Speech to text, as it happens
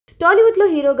టాలీవుడ్ లో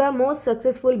హీరోగా most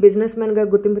successful business man గా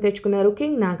గుర్తింపు తెచ్చుకున్నారు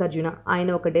కింగ్ నాగార్జున. ఆయన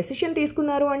ఒక డెసిషన్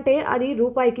తీసుకున్నారు అంటే అది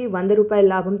రూపాయికి 100 రూపాయల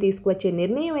లాభం తీసుకువచ్చే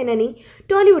నిర్ణయమేనని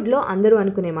టాలీవుడ్ లో అందరూ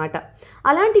అనుకునే మాట.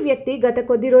 అలాంటి వ్యక్తి గత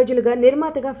కొద్ది రోజులుగా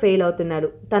నిర్మాతగా ఫెయిల్ అవుతున్నాడు.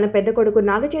 తన పెద్ద కొడుకు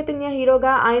నాగచైతన్య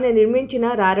హీరోగా ఆయన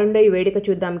నిర్మించిన రారండోయ్ వేడుక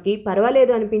చూద్దాంకి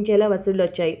పర్వాలేదు అనిపించేలా వసూళ్లు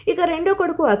వచ్చాయి. ఇక రెండో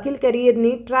కొడుకు అఖిల్ కెరీర్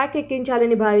ని ట్రాక్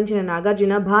ఎక్కించాలని భావించిన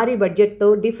నాగార్జున భారీ బడ్జెట్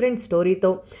తో different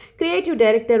స్టోరీతో creative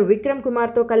director Vikram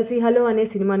Kumar తో కలిసి హలో అనే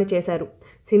సినిమాను చేశారు.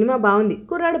 సినిమా బాగుంది,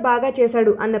 కుర్రాడు బాగా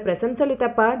చేశాడు అన్న ప్రశంసలు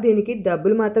తప్ప దీనికి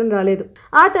డబ్బులు మాత్రం రాలేదు.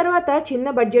 ఆ తర్వాత చిన్న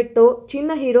బడ్జెట్ తో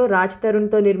చిన్న హీరో రాజ్ తరుణ్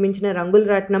తో నిర్మించిన రంగుల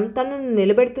రాట్నం తనను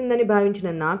నిలబెడుతుందని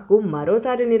భావించిన నాకు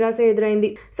మరోసారి నిరాశ ఎదురైంది.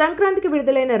 సంక్రాంతికి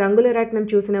విడుదలైన రంగుల రాట్నం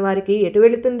చూసిన వారికి ఎటు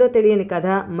వెళుతుందో తెలియని కథ,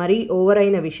 మరీ ఓవర్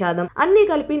అయిన విషాదం అన్నీ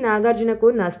కలిపి నాగార్జునకు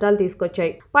నష్టాలు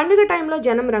తీసుకొచ్చాయి. పండుగ టైంలో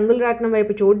జనం రంగుల రాట్నం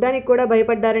వైపు చూడడానికి కూడా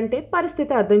భయపడ్డారంటే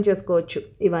పరిస్థితి అర్థం చేసుకోవచ్చు.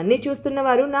 ఇవన్నీ చూస్తున్న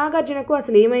వారు నాగార్జునకు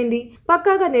అసలు ఏమైంది,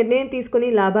 పక్కాగా నిర్ణయం తీసుకుని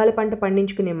లాభాల పంట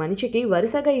పండించుకునే మనిషికి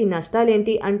వరుసగా ఈ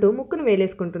నష్టాలేంటి అంటూ ముక్కును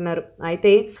వేలేసుకుంటున్నారు.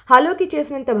 అయితే హలోకి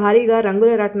చేసినంత భారీగా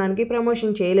రంగుల రాట్నానికి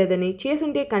ప్రమోషన్ చేయలేదని,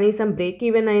 చేసుంటే కనీసం బ్రేక్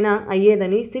ఈవెన్ అయినా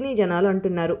అయ్యేదని సినీ జనాలు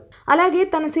అంటున్నారు. అలాగే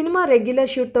తన సినిమా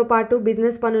రెగ్యులర్ షూట్ తో పాటు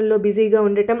బిజినెస్ పనుల్లో బిజీగా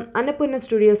ఉండటం అన్నపూర్ణ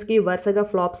స్టూడియోస్ కి వరుసగా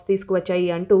ఫ్లాప్స్ తీసుకువచ్చాయి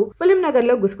అంటూ ఫిల్మ్ నగర్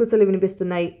లో గుసగుసలు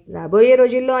వినిపిస్తున్నాయి. రాబోయే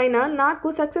రోజుల్లో అయినా నాకు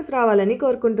సక్సెస్ రావాలని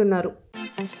కోరుకుంటున్నారు.